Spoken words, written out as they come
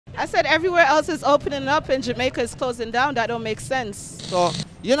I said everywhere else is opening up and Jamaica is closing down. That don't make sense. So,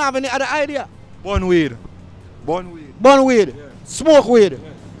 you don't have any other idea? Burn weed. Burn weed. Burn weed. Yeah. Smoke weed. Yeah.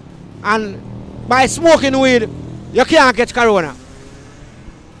 And by smoking weed, you can't catch corona.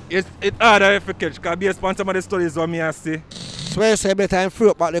 It's harder if you catch, because based on some of the studies what me I see. So you say better and free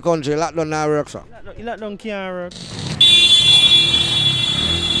up about the country, lockdown now work, sir? Lockdown can't work.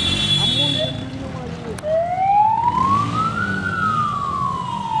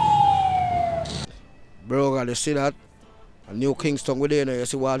 Bro, God, you see that? A new Kingston with there, you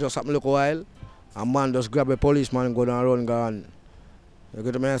see what just happened a little while? A man just grab a policeman and go down and run gone. You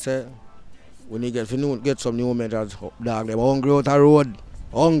get what I say? We need to get some new measures, dog. They were hungry out the road.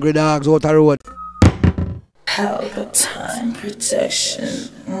 Hungry dogs out the road. Pelpa time protection.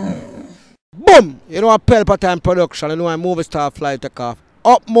 Boom! You know a Pelpa time production, you know a movie star fly take off.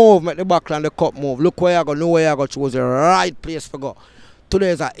 Up move, make the backline, the cup move. Look where you go, know where you go, choose the right place to go.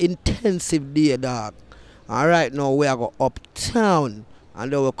 Today is an intensive day, dog. And right now we are go uptown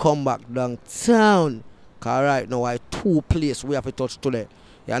and then we'll come back downtown. Cause right now I two places we have to touch today.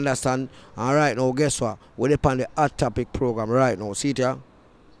 You understand? And right now guess what? We're on the hot topic program right now. See it here?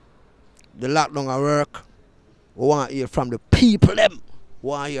 The lockdown at work. We want to hear from the people them. We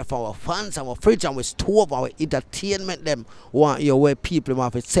want to hear from our fans, our fridge, and our stove, our entertainment them. We want to hear where people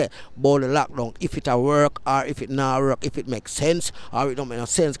have to say about the lockdown. If it work or if it not work, if it makes sense or it don't make no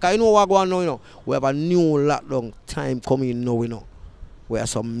sense. Because you know what going on now, you know? We have a new lockdown time coming now, you know. We have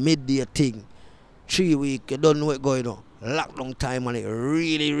some midday thing. 3 weeks, you don't know what's going on. Lockdown time and it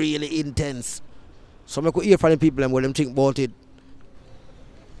really, really intense. So I could hear from the people and what them think about it.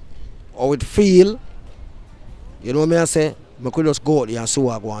 How it feel. You know what I say? I could just go out there and see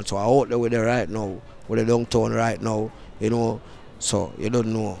what I want. So I out there with it right now. With the downtown right now. You know. So you don't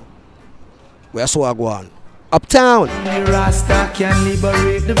know. Where so I go on. Uptown. The Rasta can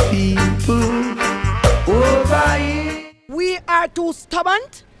liberate the people over here. We are too stubborn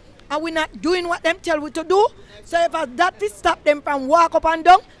and we're not doing what them tell we to do. So if that will stop them from walk up and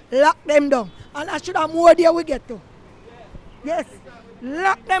down, lock them down. And I should have more there we get to. Yes.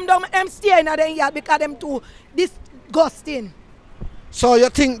 Lock them down and stay in the yard because them too disgusting. So you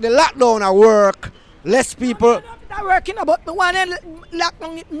think the lockdown at work, less people? Not working about me want to lock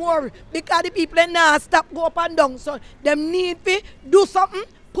down it more because the people now stop go up and down. So them need to do something,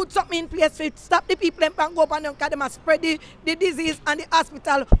 put something in place to stop the people from go up and down because they must spread the disease and the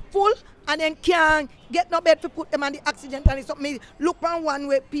hospital full and then can't get no bed to put them on the oxygen and something. Look on one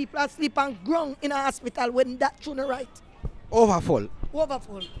way people are sleep on ground in a hospital when that shouldn't right. Overfull.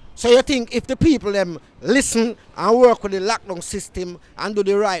 Overfull. So you think if the people them listen and work with the lockdown system and do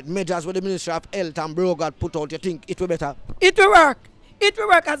the right measures with the Ministry of Health and Bro God put out, you think it will better? It will work. It will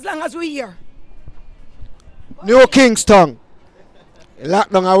work as long as we're here. New Kingston.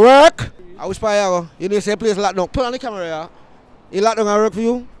 Lockdown at work. I wish you need to say place lockdown. Put on the camera here. You lockdown at work for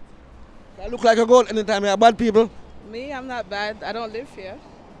you? I look like a goat anytime you are bad people. Me, I'm not bad. I don't live here.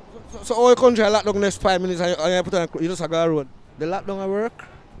 So all country lockdown next 5 minutes and you put on you just go on the road. The lockdown at work?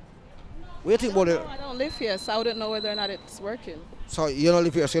 What do you think about it? I don't live here, so I wouldn't know whether or not it's working. So you don't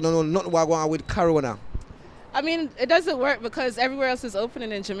live here, so you don't know nothing what's going on with corona? I mean, it doesn't work because everywhere else is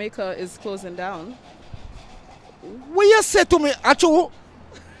opening and Jamaica is closing down. What you say to me, Achu?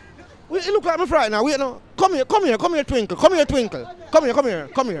 You look like me frightened now. Wait now. Come here, Twinkle. Come here, Twinkle. Come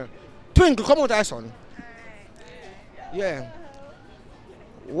here. Twinkle, come out, my son. Yeah.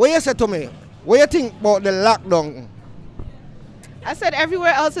 What you say to me? What you think about the lockdown? I said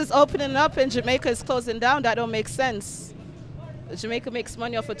everywhere else is opening up and Jamaica is closing down. That don't make sense. Jamaica makes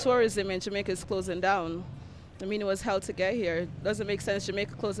money off of tourism and Jamaica is closing down. I mean, it was hell to get here. Doesn't make sense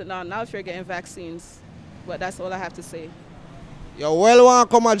Jamaica closing down now if you're getting vaccines. But that's all I have to say. You well want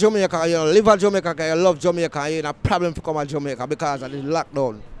to come to Jamaica, you live in Jamaica, you love Jamaica, you have a problem to come to Jamaica because of the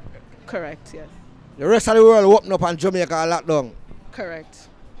lockdown. Correct, yeah. The rest of the world open up and Jamaica lockdown. Correct.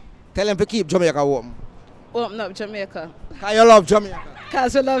 Tell them to keep Jamaica open. Open up Jamaica. Because you love Jamaica.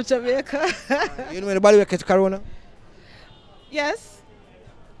 Because you love Jamaica. You know anybody who catch corona? Yes.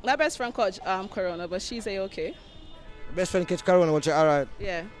 My best friend caught corona, but she's okay. Best friend catch corona, but you alright?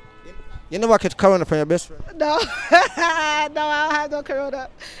 Yeah. You never catch corona from your best friend? No. No, I don't have no corona.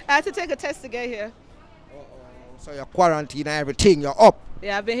 I had to take a test to get here. So you're quarantined and everything, you're up?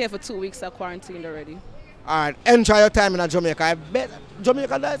 Yeah, I've been here for 2 weeks. I'm quarantined already. Alright, enjoy your time in Jamaica. I bet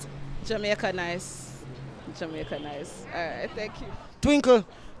Jamaica nice? Jamaica nice. Jamaica nice. Alright, thank you.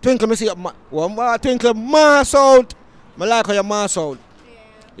 Twinkle, me see your one more Twinkle, mass out. I like how you mass out. Yeah.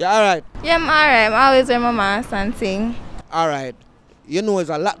 You alright? Yeah, I'm alright. I always wear my mask and thing. Alright. You know, it's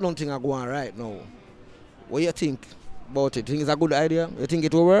a lockdown thing going on right now. What do you think? about it? Think it's a good idea? You think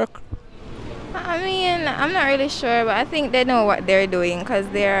it will work? I mean, I'm not really sure, but I think they know what they're doing because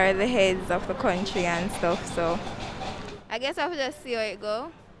they are the heads of the country and stuff. So I guess I'll just see how it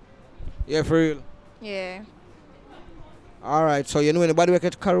go. Yeah, for real. Yeah. Alright, so you know anybody who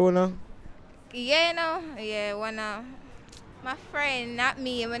get corona? Yeah, you know. Yeah, one of my friend, not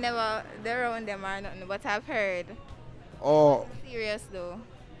me, whenever they're around them or nothing, but I've heard. Oh. Serious though.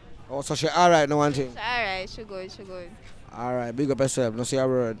 Oh, so she alright no one thing? She alright, she good, she good. Alright, big up yourself, no say a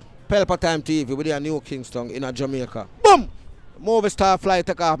word. Pelpa Time TV with the new Kingston in Jamaica. Boom! Movie star fly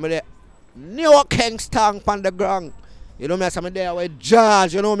take off me there. New Kingston on the ground. You know me I say me there with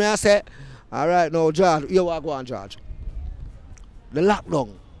George, you know me I say. Alright now George, you walk on George. The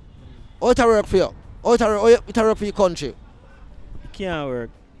lockdown. How it work for you? How it work for your country? It can't work.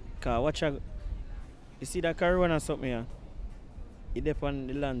 Cause watch you see that corona something here? It depend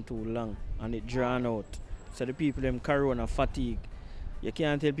on the land too long and it drawn out. So the people them corona fatigue. You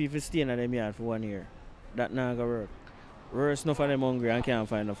can't tell people stay in them yard for 1 year. That not gonna work. Worse enough of them hungry and can't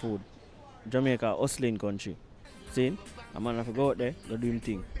find the food. Jamaica hustling country. See? A man have to go out there, go do him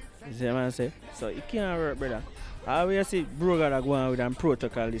thing. You see what I say? So it can't work, brother. I always see bro gotta go on with and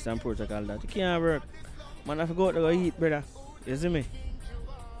protocol this and protocol that. It can't work. Man have to go out there go eat, brother. You see me?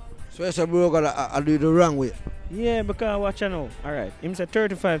 So you say bro gotta do it the wrong way? Yeah, because watch you now. Alright. Him say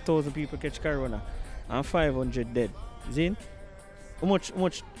 35,000 people catch corona and 500 dead. See? How much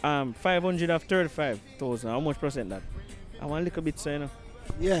 500 of 35,000, how much percent that? I want a little bit so you know.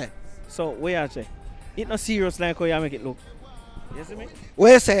 Yeah. So what you say? It's not serious like how you make it look. You see me?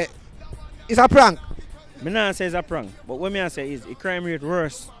 What you say? It's a prank. Me not say it's a prank, but what me say is the crime rate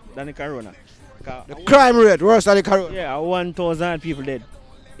worse than the corona. The crime rate worse than the corona? Yeah, 1,000 people dead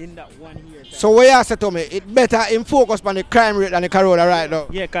in that 1 year time. So what you say to me, it better in focus on the crime rate than the corona right now?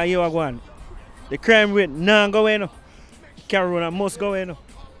 Yeah, because you are going. The crime rate not go away no. Corona must go away no.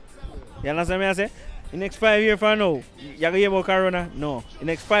 You understand me I say? In the next 5 years from now, you gonna hear about corona? No. In the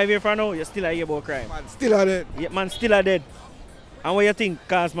next 5 years from now, you still hear about crime. Man still are dead. Yeah, man still are dead. And what you think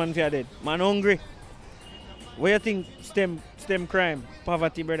cause man fear dead? Man hungry. What you think stem crime?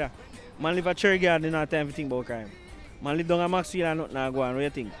 Poverty, brother. Man live a church garden, not time to think about crime. Man live down a Maxfield and nothing not go on. What you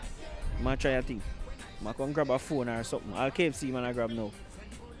think? Man try a thing. Man come grab a phone or something. I'll KFC man I grab now.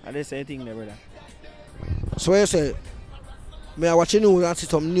 And they say thing there, brother. So what you say? Me I watch the news and see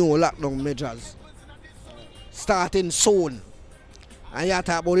some new lockdown measures starting soon. And you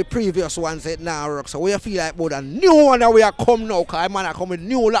talk about the previous ones that now work. So what you feel like about the new one that we are come now? Because man are come with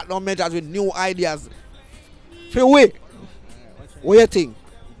new lockdown measures with new ideas. Feel we? What you think?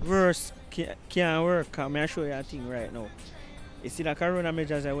 Worse can't work. Because I show you a thing right now. You see the corona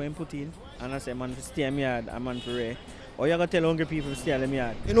measures I went put in and I say man for stay in my yard and man for rare. Or you gonna tell hungry people to stay in my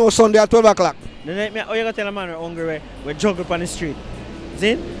yard? You know Sunday at 12 o'clock. Or you gonna tell a man who hungry we juggle on the street.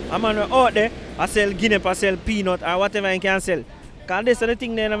 See? A man who out there I sell guinea, I sell peanut or whatever I can sell. Because this is the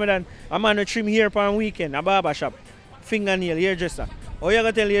thing there, a man who trim hair for a weekend, a barber shop, fingernail, hairdresser. Or you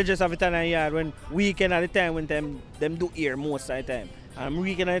gonna tell hairdresser to tell in yard when weekend at the time when them do hair most of the time. And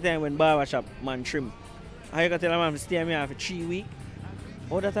weekend at the time when barber shop man trim. And you gonna tell a man to stay in my yard for 3 weeks.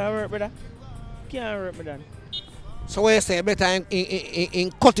 How that work, brother? Can't work, brother. So what you say, better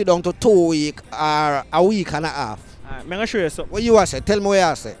in cut it down to 2 weeks or a week and a half? I'm going to show you something. What you say? Tell me what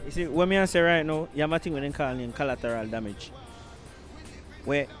you say. You see, what I say right now, you have a thing when they call it collateral damage.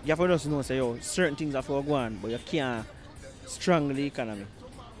 Where you have to just know, say, yo, certain things have to go on, but you can't strangle the economy.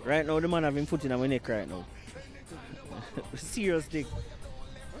 Right now, the man have him foot in my neck right now. Serious thing.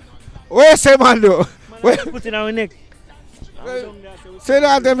 What you say, man, though? Man have foot in my neck. Say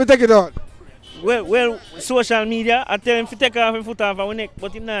that, then we take it out. Well, social media, I tell him to take off his foot off our neck,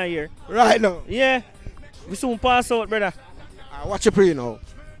 but he's not here. Right now? Yeah. We soon pass out, brother. Watch your pre now.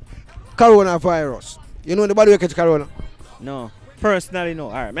 Coronavirus. You know anybody who catch corona? No. Personally, no.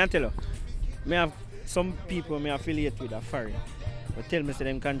 Alright, may I tell you. I have some people I affiliate with are foreign. But tell me say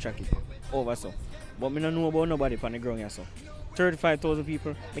them contract it over so. But I don't know about nobody on the ground here so. 35,000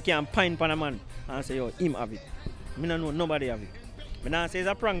 people. I can't pine on a man and say, yo, him have it. I don't know nobody have it. I don't say it's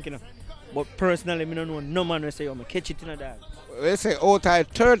a prank, you know. But personally, I don't know no man will say, yo, I catch it in a dog. They say out of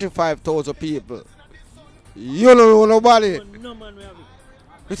 35,000 people. You don't know nobody. No man will have it.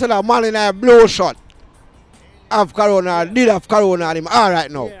 You said a man in a blow shot have corona, did have corona on him all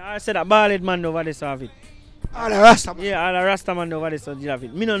right now. Yeah, I said a bald man over there so have it. All the Rasta man. Yeah, all the Rasta man over there so did have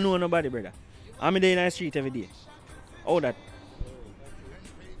it. Me don't know nobody, brother. I'm there in the street every day. All that.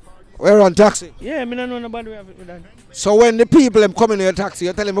 We're on taxi. Yeah, me don't know nobody who have it with that. So when the people them come in your taxi,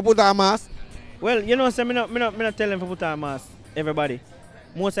 you tell them to put on a mask? Well, you know, so me not tell them to put on a mask, everybody.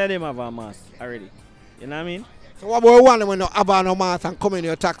 Most of them have a mask already. You know what I mean? So what about one when you have on a mask and come in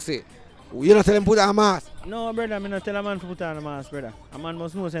your taxi? You not tell him put on a mask? No, brother, I'm not tell a man to put on a mask, brother. A man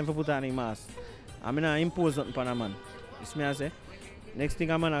must know him to put on a mask. I'm not impose something on a man. You see me I say? Next thing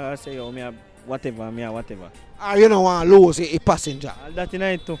a man I say, yo, me whatever, me whatever. Ah, you don't want to lose a passenger. That in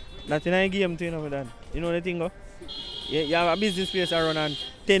it too. That in a game too, you know, that. You know the thing, go? You have a business place around and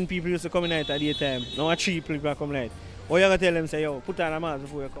 10 people used to come in at the daytime. Now 3 people come night. Or you gotta tell them, say, yo, put on a mask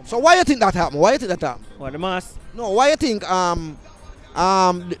before you come. So why you think that happened? Why you think that happened? What, the mask? No, why you think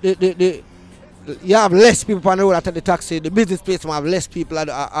you have less people on the road at the taxi, the business place will have less people at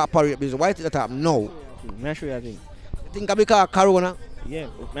the operate business. Why you think that happened? No. I'm sure you think. You think because of Corona? Yeah,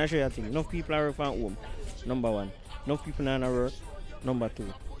 I'm sure you think. Enough people are working at home, number 1. Enough people are not work, number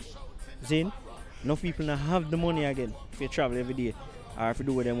 2. Then, enough people not have the money again if you travel every day or if you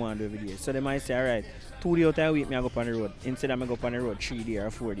do what they want to do every day. So they might say, alright, 2 days out of the week, I go up on the road. Instead of I go up on the road 3 days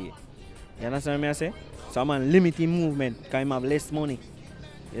or 4 days. You understand what I say? So I'm limiting movement because I have less money.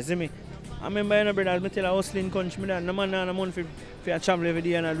 You see me? I remember, you know, brother, I tell a hustling country, that no man no money for travel every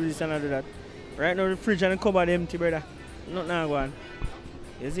day and I do this and I do that. Right now the fridge and the cupboard empty, brother. Nothing go on.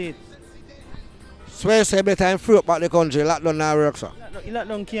 You see it? So you say every time free up back the country, lockdown now work, sir?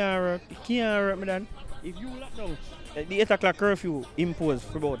 Lockdown can't work. It can't work, man. If you lockdown, the 8 o'clock curfew imposed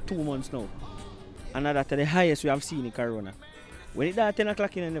for about 2 months now. And that's the highest we have seen in Corona. When it's at 10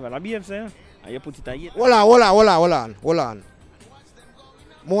 o'clock in the never, that behave, sir. And you put it at 8. Hold on.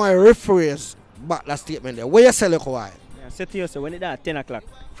 More rephrase back that statement there. Where you sell it, why? Yeah, say to you, sir, when it's at 10 o'clock.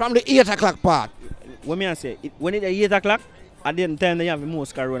 From the 8 o'clock part. What me I say, when it's at 8 o'clock, at the time they have the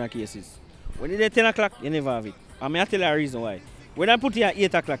most Corona cases. When it's at 10 o'clock, you never have it. And I tell you a reason why. When I put it at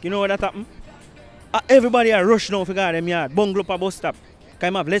 8 o'clock, you know what that happen? Everybody are rush now for God them yard, bungle up a bus stop.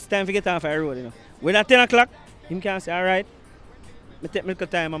 Because I have less time to get off the road, you know. When at 10 o'clock, him can say, alright, I take me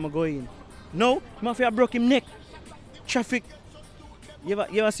time, I'm going in. No, he must have broke him neck. Traffic. You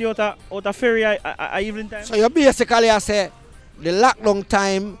ever see out a ferry at evening time? So you basically say the lockdown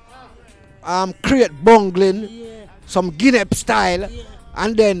time create bungling, some Guinea style,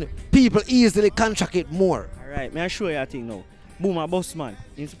 and then people easily contract it more. Alright, may I show you a thing now. Boom, a bus man,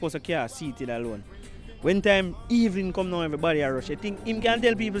 he's supposed to carry seated alone. When time evening come now, everybody are rush. I think him can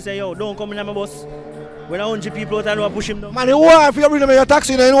tell people say, yo, don't come in my bus. When 100 people out there push him down. Man, what if you bring them in your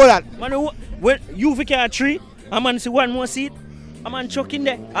taxi, you know that? Man, when you for carry 3, a man see 1 more seat, a man chuck in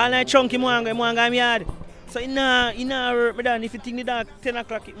there, all night chunk him one go yard. So in work, but if you think that 10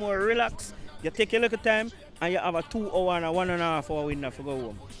 o'clock it more relax, you take a little time and you have a 2 hour and a 1.5 hour window to go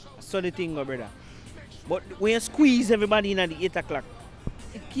home. That's the thing, brother. But when you squeeze everybody in at the 8 o'clock,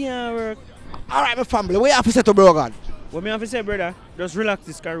 it can't work. Alright, my family, what you have to say to Brogan? What me have to say, brother, just relax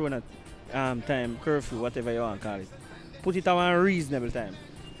this Corona time, curfew, whatever you want to call it. Put it on a reasonable time.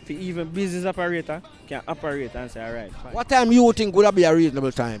 For even business operator can operate and say, alright, fine. What time you think would be a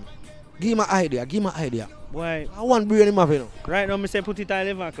reasonable time? Give me an idea, Why? I want brain in my you know. Right now, I say put it at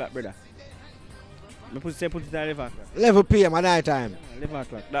 11 o'clock, brother. I say put it at 11 o'clock. 11 p.m. at night time. 11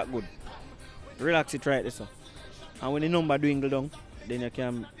 o'clock, that good. Relax it right there, and when the number dwindle down, then you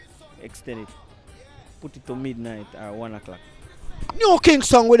can extend it. Put it to midnight or 1 o'clock. New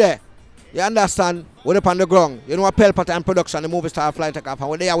KINGSTON with there. You understand? We're up on the ground. You know what Pelpa time production, the movie star flying take off. And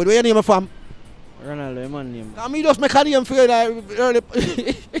we're there with where your name from? Ronaldo, man name. Can me just make a name for you like early.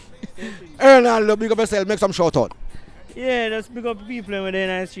 Ronaldo, big up yourself, make some shout out. Yeah, just big up people when they're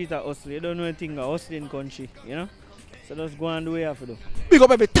in the street at hustle. You don't know anything about hustling country, you know? So just go and do what you have to do. Big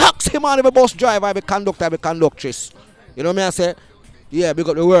up every taxi man, every bus driver, every conductor, every conductress. You know what I say? Yeah, big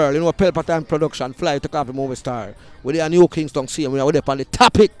up the world. You know, Pelpa time production, fly to coffee movie star. We're there New KINGSTON see we are there on the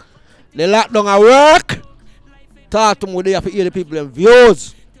topic. The lockdown at work. Talk to me, we there for hear the people and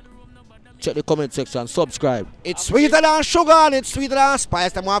views. Check the comment section, subscribe. It's sweeter than sugar and it's sweeter than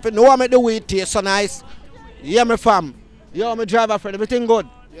spice. Them want to know I make the weed taste so nice. Yeah, my fam. Yeah, my driver friend, everything good.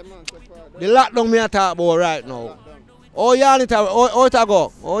 Yeah, man, so far, the lockdown me I talk about right now. Oh, you need to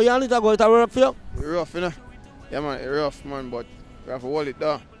go. Oh, you need to go. It work for you? It's rough, you know. Yeah, man, it's rough, man, but we have to hold it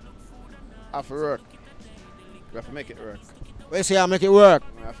down. Have to work. We have to make it work. We say I make it work.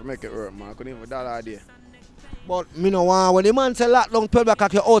 We have to make it work, man. I couldn't even that idea. But me no want when the man say lockdown 12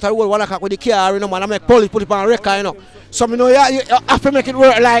 o'clock, you out of the road 1 o'clock with the car, you know, man, I make police put it on record, you know. So me know you have to make it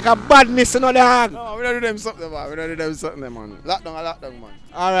work like a badness, you know, dog. No, we don't do them something, man. We don't do them something, man. Lockdown, man.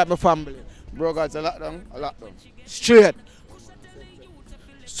 Alright, my family. Bro, God's a lockdown. Straight.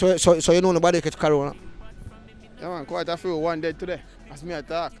 So you know nobody catch Corona? Yeah, man, quite a few. 1 dead today. That's me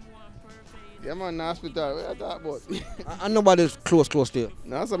attack. Yeah, man, in the hospital. What you talk about? And nobody's close to you?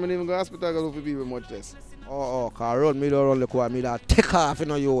 No, some even go to hospital because of people much less. Oh, cause around me don't run the car, me that take off, you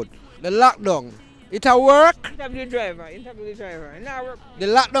know, you. The lockdown, It a work? Interview the driver. It not work. The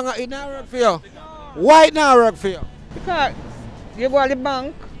lockdown, it not work for you? Why it not work for you? Because you go to the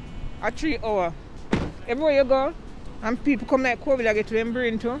bank at 3 hours. Everywhere you go, and people come like COVID, I get to them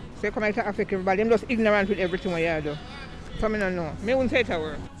brain too. So you come like to affect everybody. They're just ignorant with everything what you do. So I don't know. I wouldn't say it a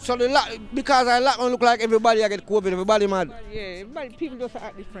word. So because I lockdown look like everybody I get COVID, everybody mad? Yeah, people just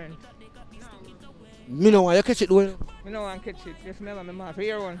act different. Me know why you catch it doing? I don't want to catch it. Just remember my mask. Where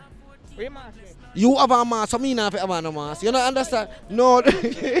you one? Where your mask? You have a mask, so me not have a mask. You don't understand? No.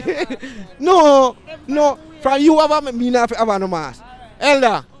 no. From you have a me not have a mask.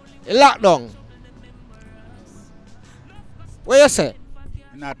 Elder, lockdown. What you say?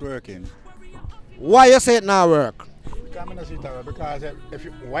 Not working. Why you say it not work? Because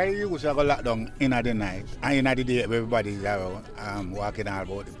why you say go lockdown in the night and in the day everybody is walking all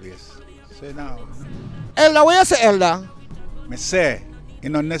about the place. So now. Elder, what you say, Elder? Me say, it's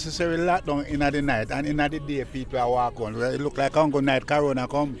not necessary lockdown in the night and in the day people are walking. It look like Congo night Corona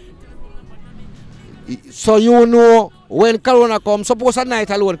come. So you know when Corona come, suppose at night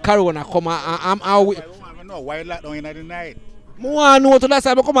alone Corona come and I know why lockdown in the night. I want to know to that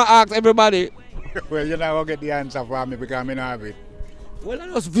side, I come and ask everybody. Well, you're not going to get the answer for me because I don't have it. Well,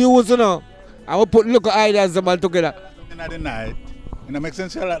 that's views, you know. I will put local ideas together. In the night, it makes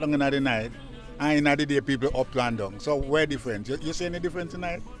sense a lot in the night, and in the day people up and down. So, where different? You see any difference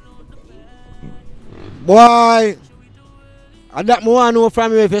tonight? Boy, I don't want to know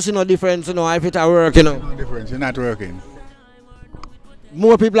from you if you see no difference, you know, if it's work, you know. No difference, you're not working.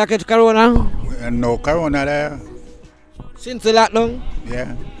 More people are getting Corona? No Corona there. Since the lockdown?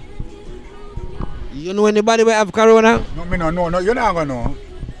 Yeah. You know anybody will have Corona? No, me no, you're not going to know.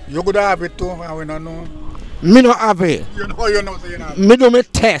 You could have it too, and we don't know. Me not have it. You know, so you don't have it. Me do my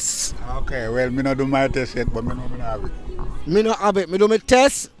test. Okay, well, me not do my test yet, but me know me not have it. Me not have it. Me do my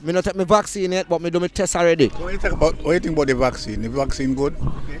test. Me not take my vaccine yet, but me do my test already. So what you think about the vaccine? The vaccine good?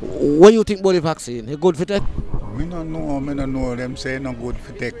 What do you think about the vaccine? It good for take? Me no know. Them say not good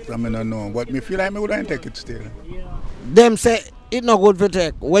for take, so me no know. But me feel like me wouldn't take it still. Them say it not good for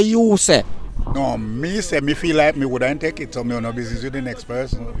take. What you say? No, me say me feel like me wouldn't take it, so me no business with the next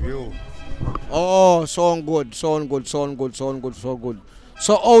person. You. Oh, sound good. So how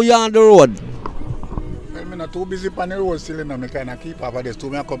you on the road? Well, me not too busy on the road still, you know. Me kind of keep up. There's 2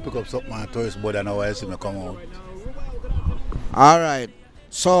 me come pick up something on tourist board and now I see me come out. All right.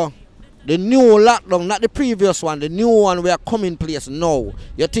 So the new lockdown, not the previous one, the new one we are coming place now.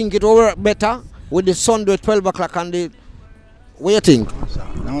 You think it will work better with the Sunday 12 o'clock and the... What you think?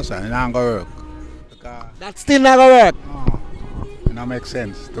 No, sir, it not going to work. That still not going to work? No, it don't make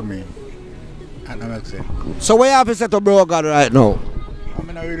sense to me. That don't make sense. So where you have to set up bro God right now? I'm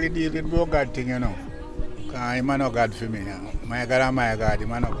not really deal with bro God thing, you know. Because he's not God for me. My God and my God, he's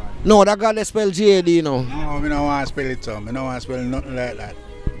not God. No, that God they spell G-A-D, you know. No, I don't want to spell it so. I don't want to spell nothing like that.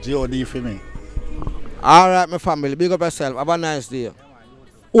 G-O-D for me. All right, my family, big up yourself. Have a nice day.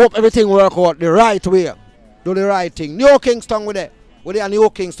 Hope everything work out the right way. Do the right thing. New Kingston with it. With the New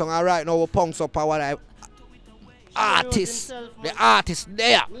Kingston, all right now, we punks up our artists. The artists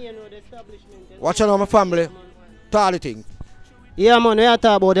there. Watch out, my family. Tell the thing. Yeah, man, we are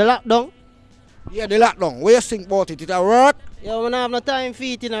talking about the lockdown. Yeah, the lockdown. What you think about it? It a work? Yeah, I don't have no time for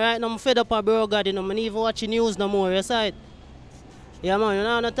it, you know, right now. I'm fed up of bro God, you know. I don't even watch the news no more, you see it? Yeah, man, I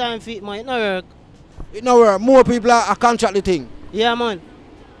don't have no time for it, man. It no work. It no work. More people are contract the thing. Yeah, man.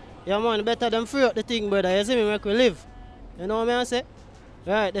 Yeah, man, better than free up the thing, brother. You see me, make we live. You know what I say?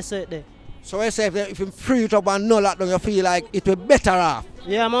 Right, that's it there. So I say if you free it up and no lockdown, you feel like it will be better off?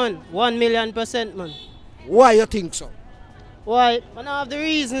 Yeah, man. 1,000,000%, man. Why you think so? Why? I don't have the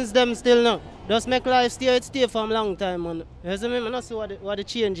reasons them still now. Just make life stay for a long time, man. You see me? I don't see what the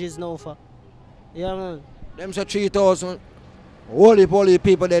change is now for. Yeah, man. Them say 3,000 holy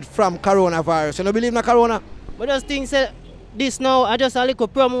people dead from coronavirus. You don't believe in the corona? But just think say this now, I just a little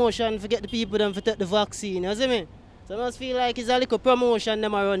promotion to get the people them to take the vaccine. You see me? So I must feel like it's a little promotion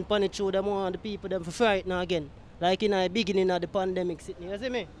them I run punish through them want the people them for frighten again. Like in the beginning of the pandemic sitting. You see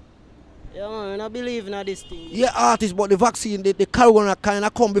me? Yeah, man, I don't believe in this thing. Yeah, artists, but the vaccine, the corona kind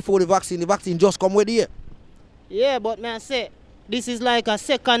of come before the vaccine just come with it. Yeah, but may I say, this is like a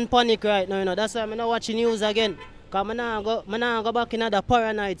second panic right now, you know. That's why I'm not watching news again. Because I don't go back in the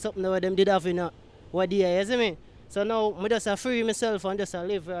paranoid something where them did have in what day, you see me? So now, I just free myself and just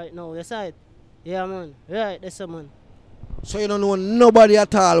live right now, you see it? Yeah, man. Right, that's it, man. So you don't know nobody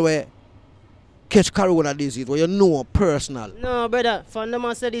at all where catch corona disease, where you know personal? No, brother. From them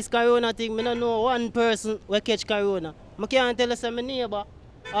I say this corona thing, I don't know one person where catch corona. I can't tell you my neighbor.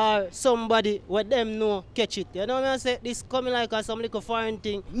 or somebody with them know catch it. You know what I say? This coming like a some little foreign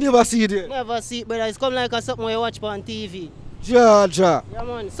thing. Never see it. Never see it, but it's coming like a something you watch on TV. Ja. Yeah,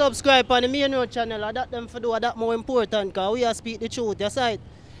 man. Subscribe on the main road channel. I that them for do that more important because we are speak the truth. You see it?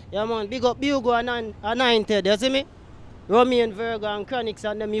 Yeah, man. Big up Bugo and Anointed. You see me? Romain, Virgo and Chronics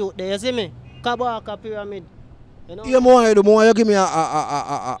and them youth there. You see me? Kabaka Pyramid. You know? Yeah, more you give me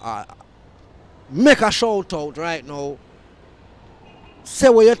make a shout out right now. Say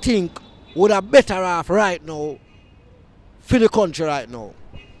what you think would have better off right now for the country right now.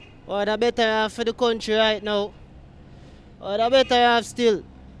 Or the better off for the country right now. Or the better off still.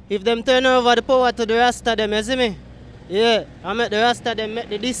 If them turn over the power to the Rasta them, you see me? Yeah, I make the Rasta them make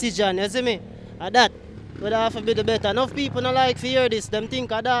the decision, you see me? And that would have to be the better. Enough people don't like to hear this. Them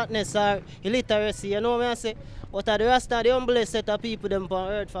think of darkness or illiteracy, you know what I say? But the Rasta, the humblest set of people them on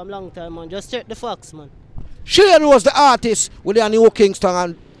earth from long time, man. Just check the facts, man. Shane was the artist with the new Kingston,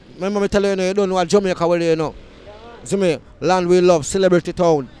 and remember me telling you, you don't know what Jamaica will you know. See me, land we love, celebrity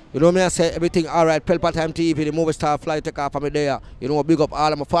town. You know me, I say everything alright, Pelpa Time TV, the movie star fly take off from me there. You know, big up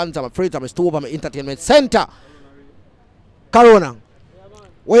all of my fans, my friends, my stove, my entertainment center. Corona.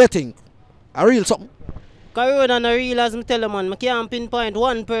 What you think? A real something? Corona no real as I tell you, man. I can't pinpoint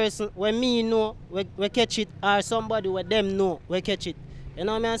one person when me know we catch it or somebody with them know we catch it. You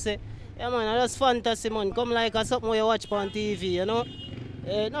know what I say? Yeah, man, that's fantasy, man. Come like a something you watch on TV, you know?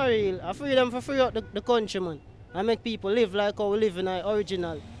 Not real. I free them for free out the country, man. I make people live like how we live in the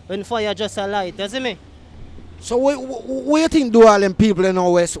original. When fire just a light, you see me? So what you think do all them people in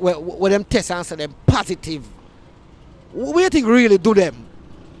our West, where them test answer them positive? What do you think really do them?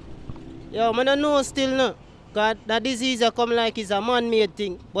 Yo, I don't know still no. Cause that disease come like it's a man-made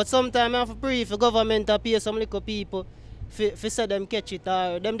thing. But sometimes I have to pray for government to pay some little people for say them catch it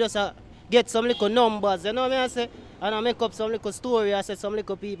or them just get some little numbers, you know what I say? And I make up some little story, I say some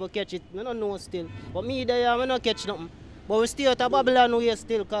little people catch it. I don't know still. But me there, I don't catch nothing. But we stay out of Babylon way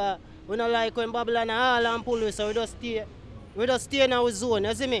still, because we don't like when Babylon all and pull us, so we just stay in our zone,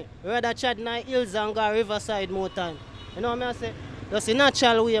 you see me? We rather chat in the hills and go riverside more time. You know what I say? That's a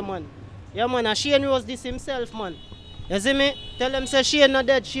natural way, man. Yeah, man, and Shane Rose this himself, man. You see me? Tell them say Shane not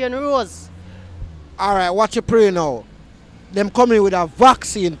dead, Shane Rose. Alright, what you pray now? Them coming with a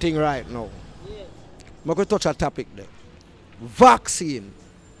vaccine thing right now. Yeah. I'm going to touch a topic there. Vaccine.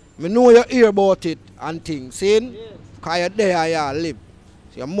 I know you hear about it and things, see? Yeah. Because you're there, you live.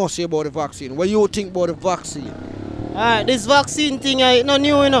 So you must hear about the vaccine. What you think about the vaccine? Alright, this vaccine thing is not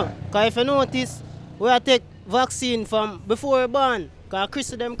new, you know. Because if you notice, we take vaccine from before born. Because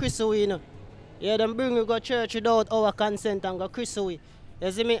Chris away, you know. Yeah, them bring you go church without our consent and go Chris away.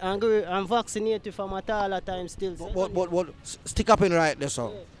 You see me? And vaccinate you from at all the time still. But stick up in right there,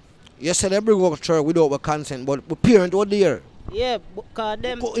 so. Yeah. You said they bring you go church without our consent, but the parents were there. Yeah, because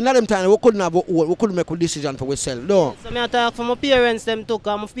them... In them time, we couldn't have we couldn't make a decision for ourselves, no. So I talk for my parents them too,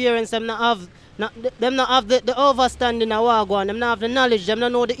 because my parents them not have the understanding of what going. Them not have the knowledge, them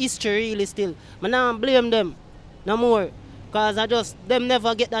not know the history really still. I don't blame them no more. Because them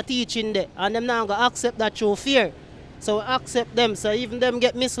never get that teaching there. And them not going to accept that through fear. So we accept them, so even them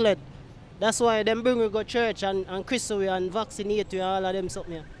get misled. That's why them bring we go church and christen and vaccinate you all of them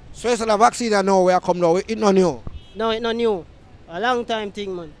something. Yeah. So it's a vaccine that now we are come now, it's not new? No, it's not new. A long time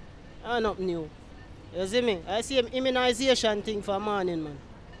thing, man. It's not new. You see me? I see immunization thing for morning, man.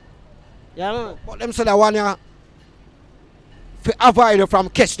 Yeah, man. But them say that one year to avoid you from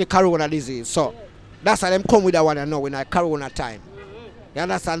catch the corona disease. So that's why them come with that one now in a corona time. You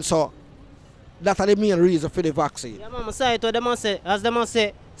understand? So that's the main reason for the vaccine. Yeah, man, say it what them say. As them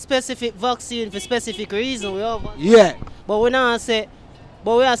say, specific vaccine for specific reason. We have. Yeah. But we not say,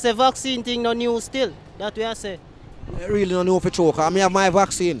 vaccine thing no new still. That we say. I really don't know for choke. I have my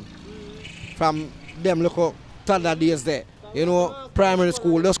vaccine from them local toddler days there. You know, primary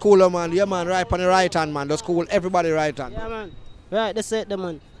school, the school man, yeah man, right on the right hand man, the school, everybody right hand. Yeah man, right, that's it the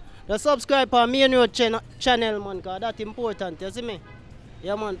man. The subscribe for Main Road channel man, because that's important, you see me?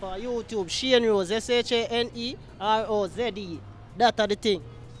 Yeah man, for YouTube, Shane Rose, SHANEROZE. That's the thing.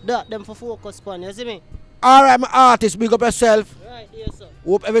 That them for focus on, you see me? Alright, my artist, big up yourself. Right, yes sir.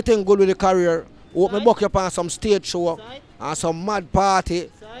 Hope everything good with the career. Hope me book you up on some stage show and some mad party.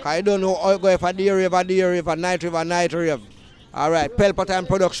 Because you don't know how you go for day rave, night rave. Alright, Pelpa Time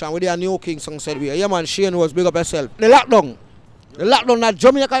Production with your new KINGSTON said we. Yeah man, Shane was big up yourself. The lockdown that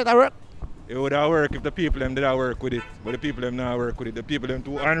Jamaica it work? It would have worked if the people them did work with it. But the people them not work with it. The people them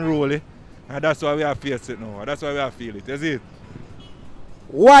too unruly. And that's why we have face it now. That's why we have feel it. Is it?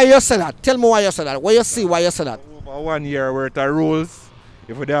 Why you say that? Tell me why you say that. What you see why you say that? Over 1 year worth of rules.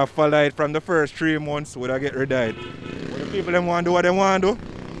 If we have followed it from the first 3 months, would I get rid of it? But the people them want to do what they want to do.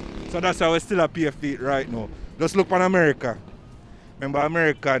 So that's how we still a pay for it right now. Just look on America. Remember,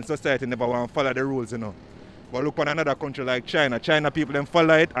 American society never want to follow the rules, you know. But look on another country like China. China people them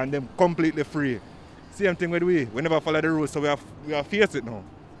follow it and them completely free. Same thing with we. We never follow the rules, so we have face it now.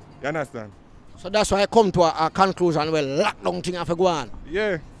 You understand? So that's why I come to a conclusion where lockdown thing have to go on.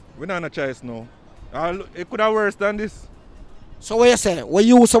 Yeah, we don't have a choice now. It could have worse than this. So what you say? When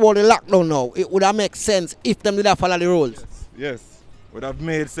you use about the lockdown now, it would have make sense if them did have follow the rules. Yes. Would have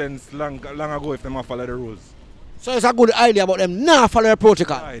made sense long ago if them have follow the rules. So it's a good idea about them not follow the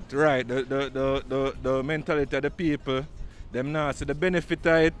protocol. Right. The mentality of the people, them not see the benefit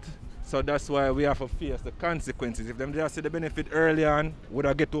of it. So that's why we have to face the consequences. If them just see the benefit early on, would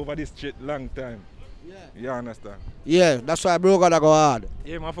have get over this shit long time. Yeah. You understand? Yeah, that's why bro gotta go hard.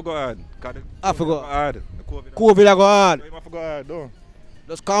 Yeah, I forgot hard. I forgot. Hard. COVID go hard. I forgot hard, though.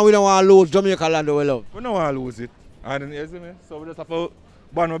 Just because we don't want to lose Jamaica land we love. We don't want to lose it. And you see me? So we just have to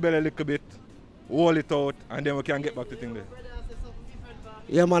burn our belly a little bit, hold it out, and then we can get back to things there.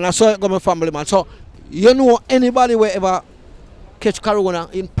 Yeah man, I saw it go my family man. So you know anybody where ever catch corona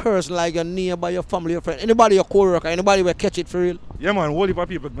in person, like your neighbor, your family, your friend, anybody your co-worker, anybody will catch it for real? Yeah man, whole heap of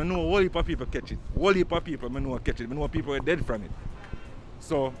people, I know whole heap of people catch it. Whole heap of people I know catch it. I know people are dead from it.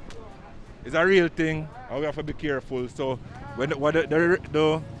 So it's a real thing and we have to be careful. So when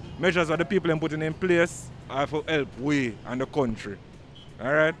the measures that the people are putting in place have to help we and the country.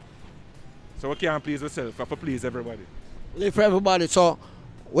 Alright? So we can't please ourselves, we have to please everybody. Live for everybody. So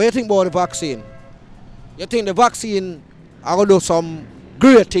what do you think about the vaccine? You think the vaccine I gonna do some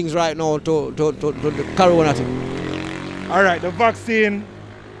great things right now to the corona thing? Alright, the vaccine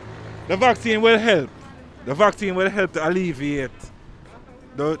will help. The vaccine will help to alleviate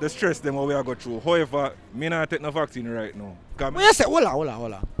the stress them what we are going through. However, me not take no vaccine right now. What you say? Hold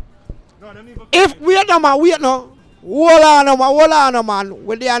on. If wait no man, hold on man.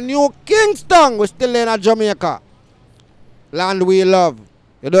 With the new Kingston, we still in Jamaica. Land we love.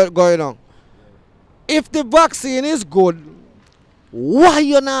 You know what's going on? If the vaccine is good, why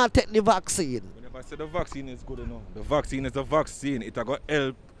you not take the vaccine? Whenever I say the vaccine is good enough, the vaccine is a vaccine. It will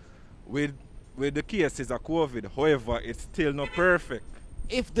help with the cases of COVID. However, it's still not perfect.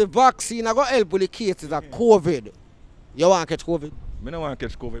 If the vaccine will help with the cases of COVID, you want to catch COVID? I don't want to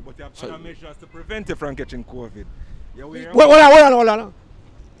catch COVID, but you have other measures to prevent you from catching COVID. Hold on.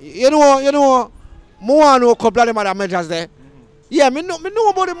 You know, more I know a couple of them other measures there. Yeah, me know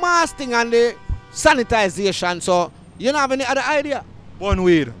about the mask thing and the sanitization, so you don't have any other idea? Burn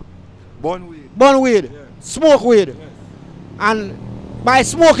weed. Yeah. Smoke weed. Yes. And by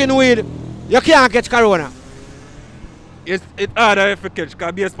smoking weed, you can't catch corona. It's harder if you catch,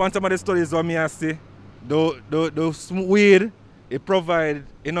 because based on some of the studies what I see, the weed, it provides,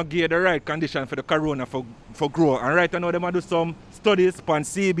 give the right condition for the corona for grow. And right now, they do some studies on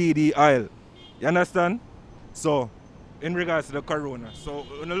CBD oil. You understand? So, in regards to the corona. So,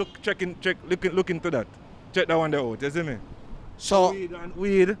 look into that. Check that one there out, you see me? So,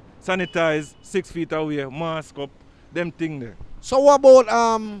 weed, sanitize, 6 feet away, mask up, them thing there. So what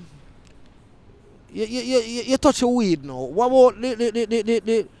about you touch your weed now? What about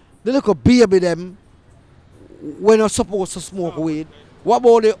the little baby them when you're supposed to smoke weed? What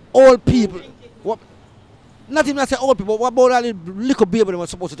about the old people? What? Not even I say old people. What about the little baby them are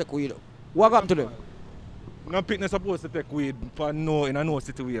supposed to take weed? What happened to them? No people supposed to take weed in a no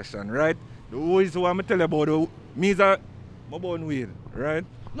situation, right? The ways what I tell you about me is born weed, right?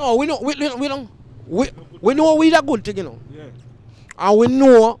 No, we don't. We know weed a good thing, you know. Yeah. And we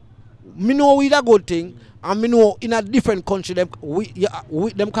know weed a good thing, and we know in a different country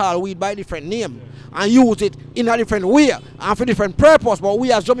them call weed by a different name and use it in a different way and for different purpose. But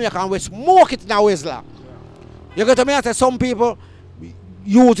we as Jamaicans we smoke it in our ways. You get to me? I say some people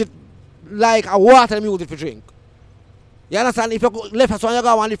use it like a water, them use it for drink. You understand? If you left us when you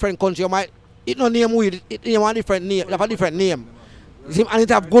go to one different country, you might it no name weed, it name one different name, have a different name. And it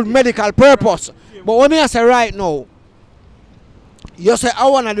have good medical purpose. But when I say right now, you say I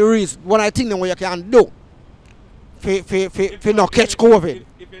want the reason when I think what you can do for not catch COVID.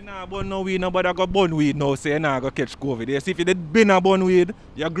 If you're not born no weed, nobody got born weed now, say you're not going to catch COVID. Yes, if you did been a born weed,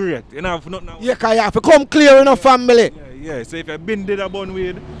 you're great. You have nothing. Yeah, because you have to come clear in a family. Yeah. So if you been did a born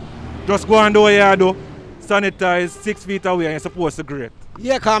weed, just go and do what you do, sanitize 6 feet away and you're supposed to great.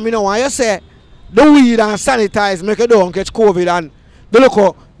 Yeah, because you know when you say the weed and sanitize make you don't catch COVID and the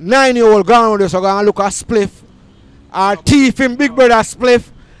look 9-year-old gone there so go and look at spliff or thief him big brother spliff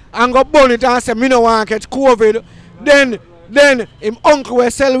and go burn it and say me no want to catch COVID. Then him uncle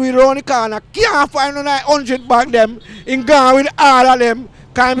will sell weed around the corner, can't find no 900 back them, in gone with all of them.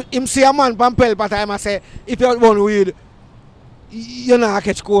 Because him see a man from Pelpa time and say, if you burn weed, you're not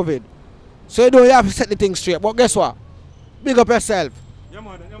catch COVID. So you have to set the thing straight. But guess what? Big up yourself.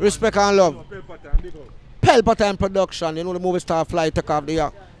 Respect and love. Pelpa Time Production, you know the movie star fly, take off the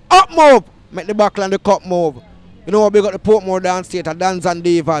yacht. Up move! Make the buckle and the cup move. You know what, big up the Portmore Dance Theatre, Dance and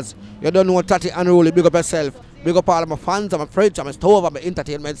Divas. You don't know Tati and Rolly, big up yourself. Big up all of my fans, my friends, my stove, my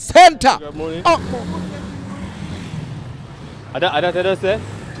entertainment center. Good morning. Up move! I don't say.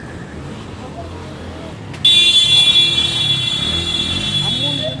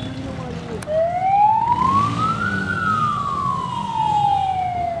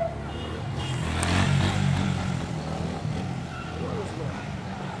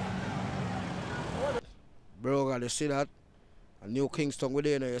 Bro, God, you see that? A new Kingston with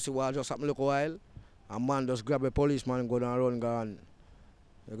there, you see what just happened look a while? A man just grab a policeman and go down and run gone.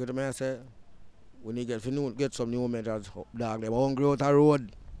 You get me, I say? We need to get some new measures, dog. Them hungry out the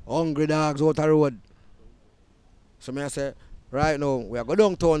road. Hungry dogs out the road. So me I say, right now, we are going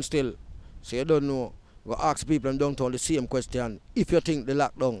downtown still. So you don't know. We ask people in downtown the same question. If you think the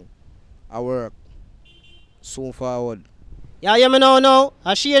lockdown will work, soon forward. Yeah, you know.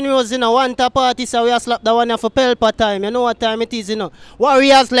 A Shane Rose in a one-top party, so we have slapped the one here for Pelpa time. You know what time it is, you know.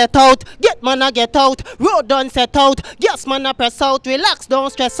 Warriors let out, get man a get out, road done set out, gas man a press out, relax,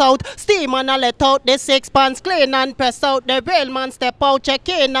 don't stress out, steam man a let out, the 6 pants clean and press out, the rail man step out, check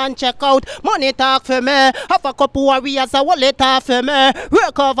in and check out, money talk for me, have a couple warriors a wallet talk for me,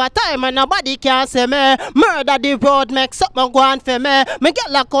 work over time and nobody can see me, murder the road, make something go on for me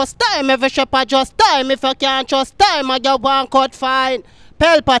get like cost time, every shepherd just time, if you can't trust time, I get one cut fine.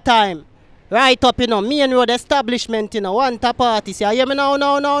 Pelpa time. Right up, you know, main road establishment, you know, one top parties. You hear me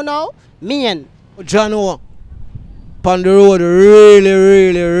now? Main. John, on the road,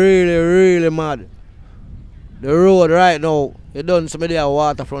 really mad. The road right now, you done some of the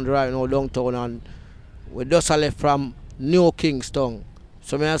waterfront right now, downtown, and we just left from New Kingston.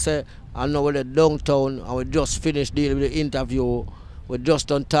 So me I say, I know we're downtown, and we just finished dealing with the interview. We just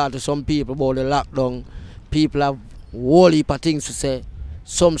done talk to some people about the lockdown. People have whole heap of things to say.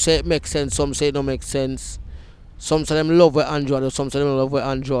 Some say it makes sense, some say it don't make sense. Some say them love with Android, some say them love with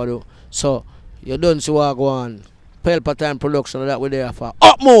Android. So you don't see what go on. Pelpa Time Production that we're there for.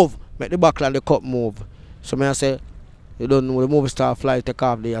 Up move! Make the buckle and the cup move. So me I say, you don't know the movie star fly take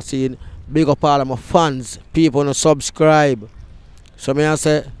off there. Seeing big up all of my fans, people who subscribe. So me I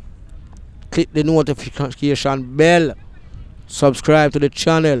say, click the notification bell. Subscribe to the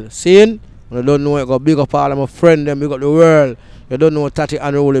channel. Seeing? You don't know it, go big up all of my friends, them big up the world. You don't know Tati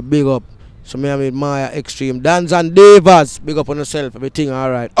and Rolly big up. So me with Maya Extreme. Dance and Divas, big up on yourself, everything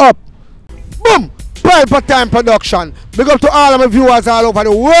alright. Up! Boom! Pelpa Time Production. Big up to all of my viewers all over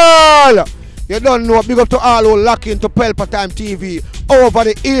the world. You don't know, big up to all who lock into Pelpa Time TV over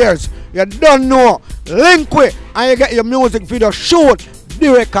the years. You don't know. Link with and you get your music video shoot,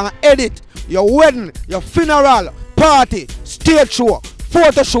 direct and edit. Your wedding, your funeral, party, stage show,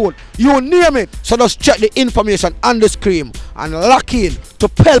 photo shoot, you name it. So just check the information on the screen and lock in to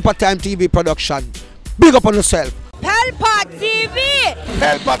Pelpa Time TV Production. Big up on yourself. Pelpa TV!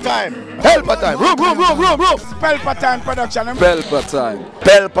 Pelpa Time! Pelpa Time! Room! Pelpa Time Production. Pelpa Time.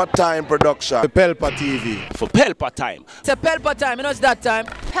 Pelpa Time Production. Pelpa TV. For Pelpa Time. It's a Pelpa Time, you know it's that time.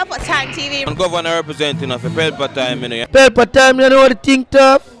 Pelpa Time TV. I'm governor representing of Pelpa Time, you know. Pelpa Time, you know what the thing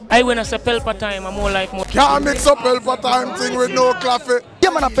tough? I when I say Pelpa Time, I'm more like more. Can't mix up Pelpa Time thing with no coffee.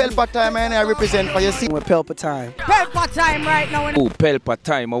 Yeah, man, a Pelpa Time, and I represent for you. See, with Pelpa Time. Pelpa Time right now. Oh, Pelpa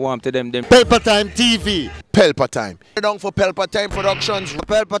Time, I want to them. Pelpa Time TV. Pelpa Time. Down for Pelpa Time Productions.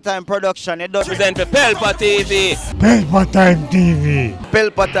 Pelpa Time Production. It does represent for Pelpa TV. Pelpa Time TV.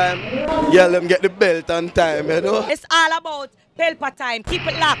 Pelpa Time. Yeah, let them get the belt on time, you know. It's all about Pelpa Time. Keep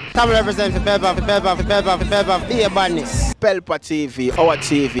it locked. Come represent for Pelpa, be a badness. Pelpa TV, our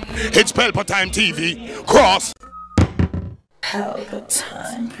TV. It's Pelpa Time TV. Cross. Pelpa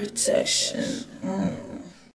Time Protection.